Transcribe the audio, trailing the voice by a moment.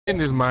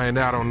this man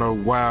out on no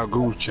wild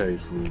goose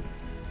chase, fool.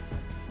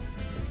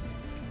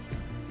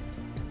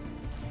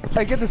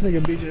 Hey, get this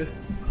nigga, BJ.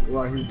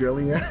 Why he's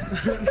drilling ya?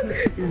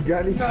 He's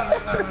got it.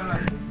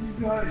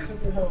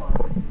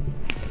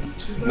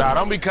 Nah,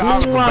 don't be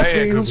calling for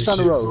bad. Who's trying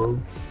to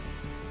roast?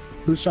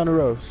 Who's trying to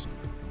roast?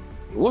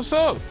 What's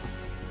up?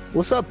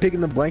 What's up, pig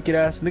in the blanket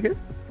ass nigga?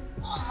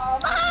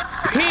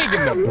 Pig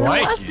in the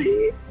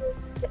blanket.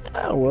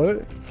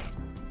 What?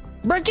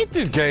 Bro, get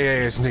this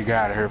gay ass nigga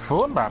out of here,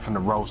 fool. I'm not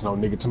finna roast no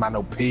nigga to my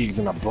no pigs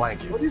in a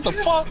blanket. What the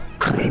fuck?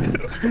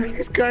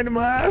 He's cutting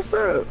my ass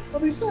up. What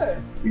did he say?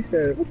 He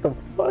said, what the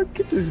fuck?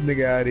 Get this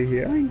nigga out of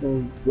here. I ain't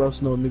gonna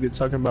roast no nigga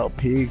talking about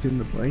pigs in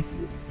the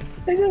blanket.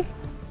 Nigga.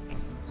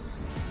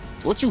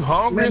 What, you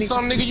hungry or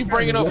something, nigga? You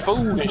bringing up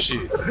food and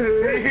shit.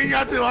 He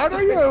got too hard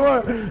on you or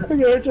what?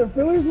 You hurt your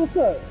feelings? What's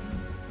up?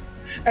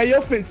 Hey,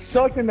 your fit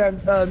sucked in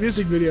that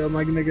music video,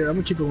 my nigga. I'm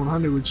gonna keep it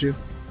 100 with you.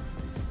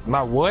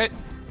 My what?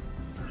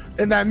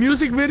 In that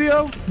music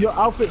video, your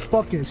outfit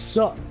fucking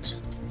sucked.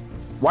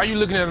 Why you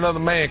looking at another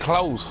man's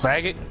clothes,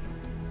 faggot?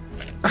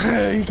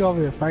 He called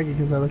me a faggot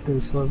because I looked at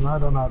his clothes and I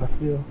don't know how to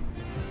feel.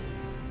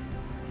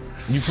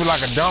 You feel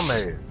like a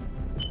dumbass.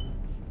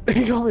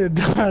 He called me a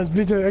dumbass,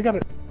 bitch. I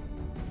gotta.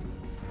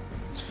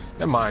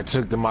 That mine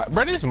took the mic.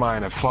 Bro, this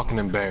mine a fucking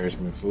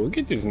embarrassment, fool.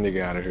 Get this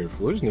nigga out of here,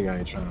 fool. This nigga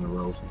ain't trying to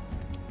roast.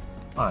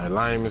 Alright,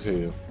 lame as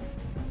hell.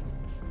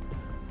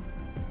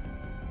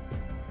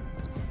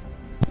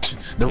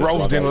 The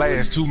roast didn't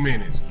last 2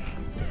 minutes.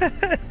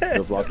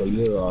 Flocka, are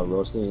you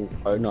roasting?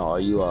 Or no, are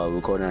you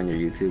recording on your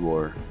YouTube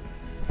or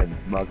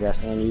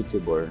broadcasting on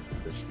YouTube or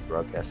just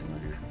broadcasting on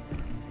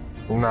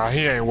here? Nah,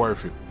 he ain't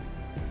worth it.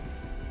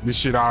 This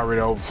shit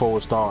already over before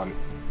it started.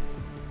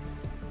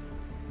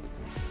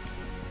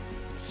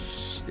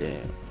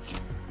 Damn.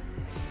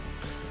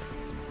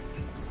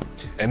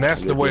 And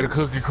that's the way the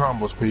cookie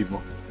crumbles,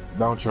 people.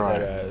 Don't try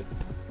it.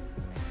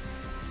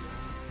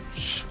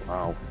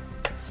 Wow.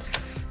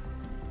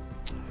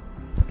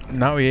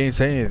 No, he ain't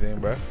saying anything,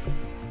 bro.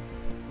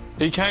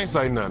 He can't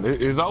say nothing.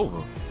 It's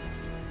over.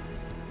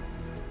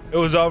 It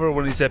was over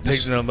when he said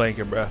pigs in a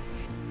blanket, bro.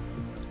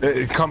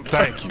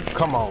 Thank you.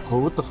 Come on,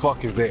 fool. What the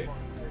fuck is that?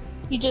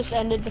 He just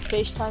ended the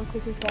FaceTime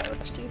because he can't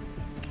roast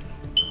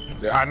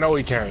you. I know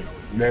he can't.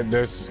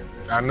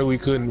 I knew he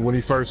couldn't when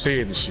he first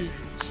said the shit.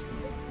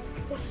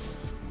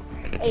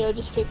 Hey, yo,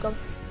 just kick him.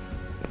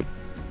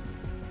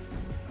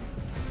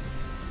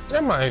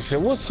 That man said,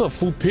 "What's up,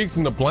 fool? Pigs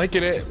in the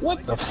blanket?" At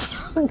what the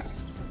fuck?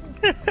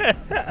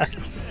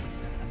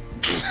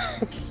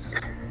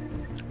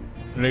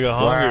 Nigga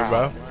hungry, Wow.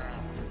 bro.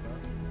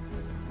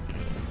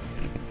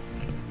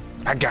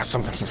 I got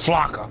something for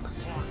Flocka.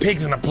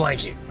 Pigs in a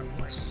blanket.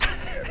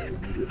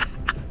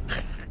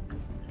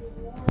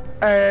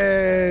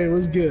 Hey,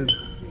 what's good?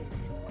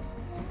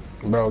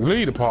 Bro,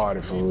 leave the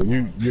party, fool.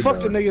 You Fuck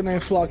the done. nigga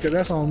named Flocka.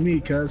 That's on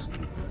me, cuz.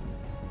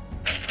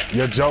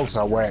 Your jokes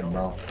are whack,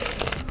 bro.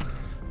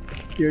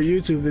 Your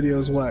YouTube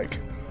video's whack.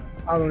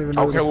 I don't even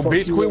know. Okay, well,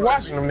 bitch, quit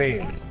watching them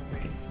then.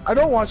 I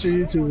don't watch your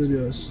YouTube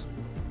videos.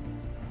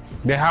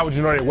 Then how would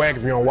you know they're whack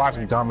if you don't watch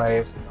them,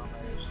 dumbass?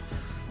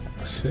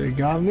 Shit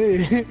got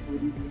me.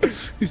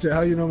 He said,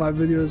 how you know my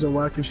videos are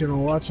whack if you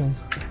don't watch them?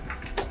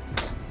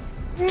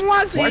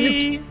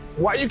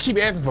 Why you keep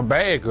asking for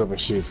bad cup and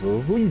shit,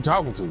 fool? Who you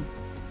talking to?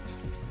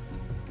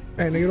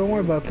 Hey, nigga, don't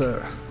worry about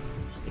that.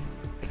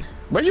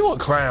 Bro, you a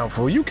clown,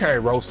 fool. You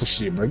can't roast for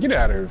shit, bro. Get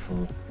out of here,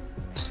 fool.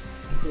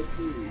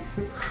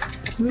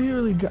 You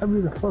really got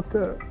me the fuck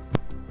up.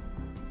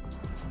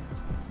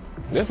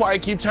 That's why he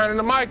keep turning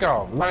the mic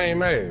off.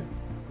 Lame ass.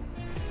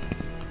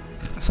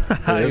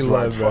 I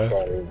love,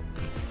 bro.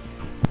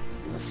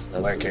 That's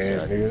Black ass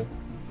sad. nigga.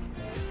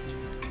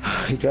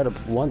 He tried to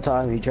one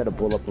time. He tried to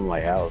pull up in my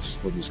house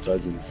with his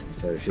cousins and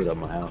try to shit up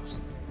my house.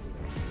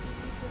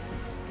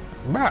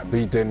 Might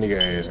beat that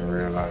nigga ass in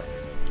real life.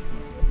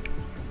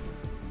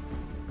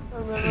 I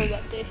remember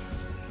that day.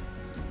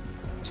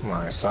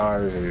 Somebody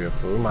sorry here,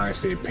 fool. We might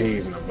say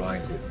pigs in a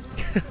blanket.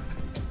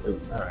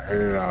 I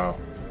heard it all.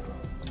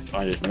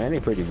 Man,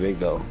 he's pretty big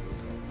though.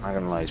 Not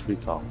gonna lie, he's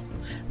pretty tall.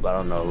 But I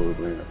don't know who would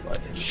win a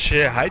fight.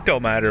 Shit, height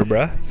don't matter,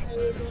 bro.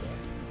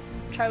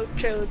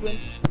 Trae would win.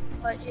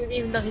 But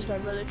even though he's my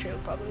brother, Trae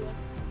would probably win.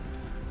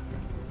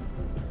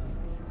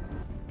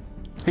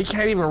 He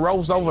can't even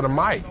roast over the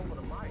mic.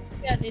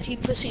 Yeah, dude, he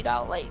pussied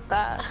out like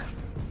that.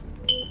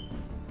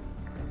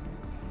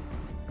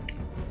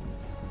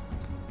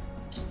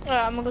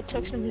 I'm gonna go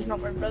text him. He's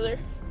not my brother.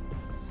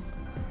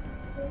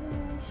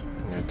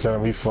 Yeah, tell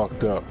him he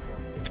fucked up.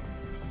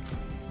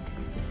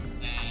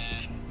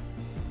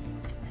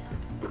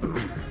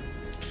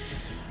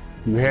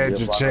 You had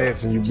your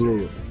chance and you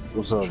blew it.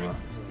 What's up, man?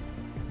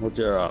 What's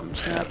your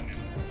snap?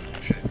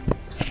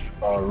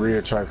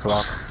 Real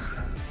traeflockabsm.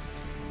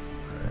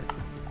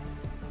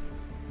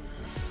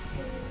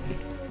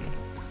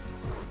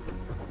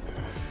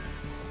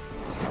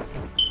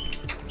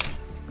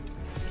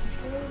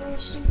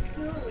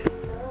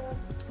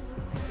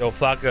 Yo,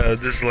 Flocka,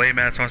 this lame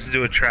ass wants to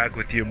do a track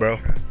with you, bro.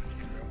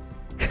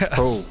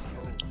 Who?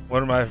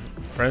 One of my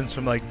friends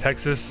from like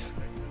Texas.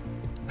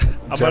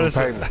 I'm Tell about him to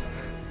pay say, me.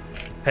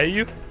 hey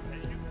you?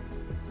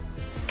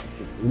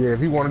 Yeah, if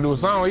he want to do a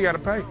song, he gotta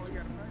pay.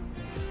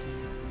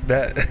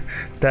 That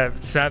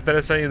snap that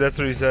I sent you, that's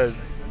what he said.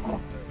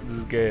 This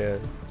is gay.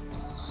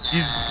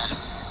 He's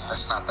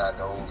That's not that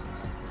old.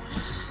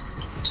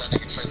 Tell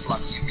nigga Trae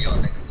Flocka, hit me up,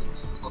 nigga.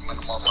 Put me on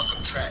the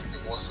motherfucking track,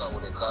 nigga. What's up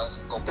with it, cuz?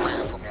 Go play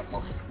it for me on the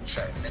motherfucking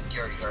track, nigga.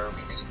 You already heard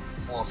me, nigga.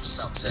 More for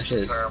South That Texas,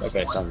 shit, you heard that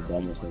me. guy sounds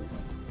dumb as hell.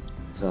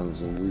 Sounds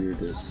so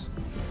weird as.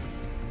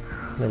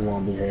 They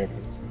won't be happy.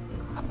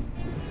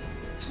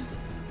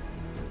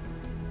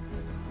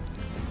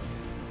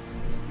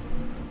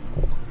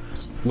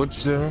 What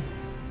you saying?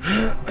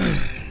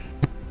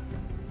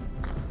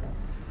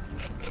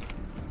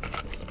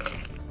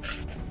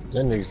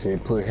 That nigga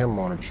said put him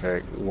on the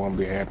track. It won't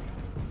be happy.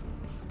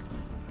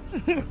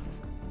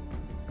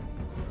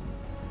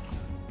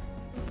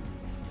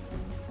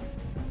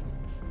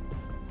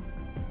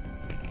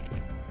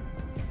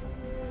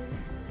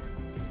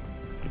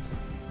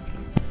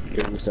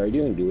 Can we start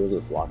doing duos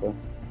with Flocka?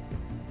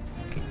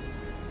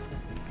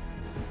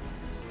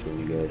 Show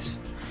you guys.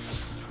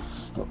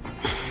 Oh.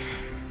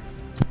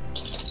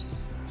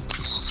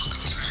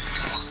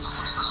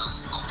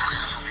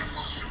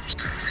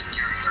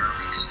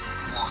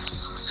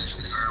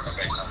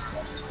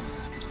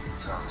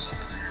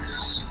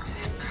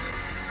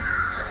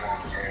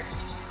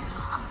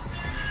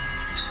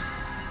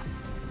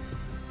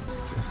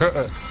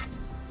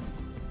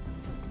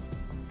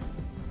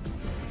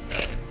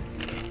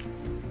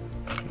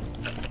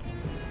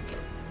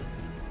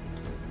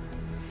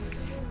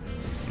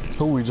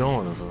 Who we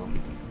joining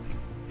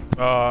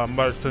for? I'm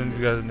about to send you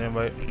guys an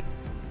invite. Yeah.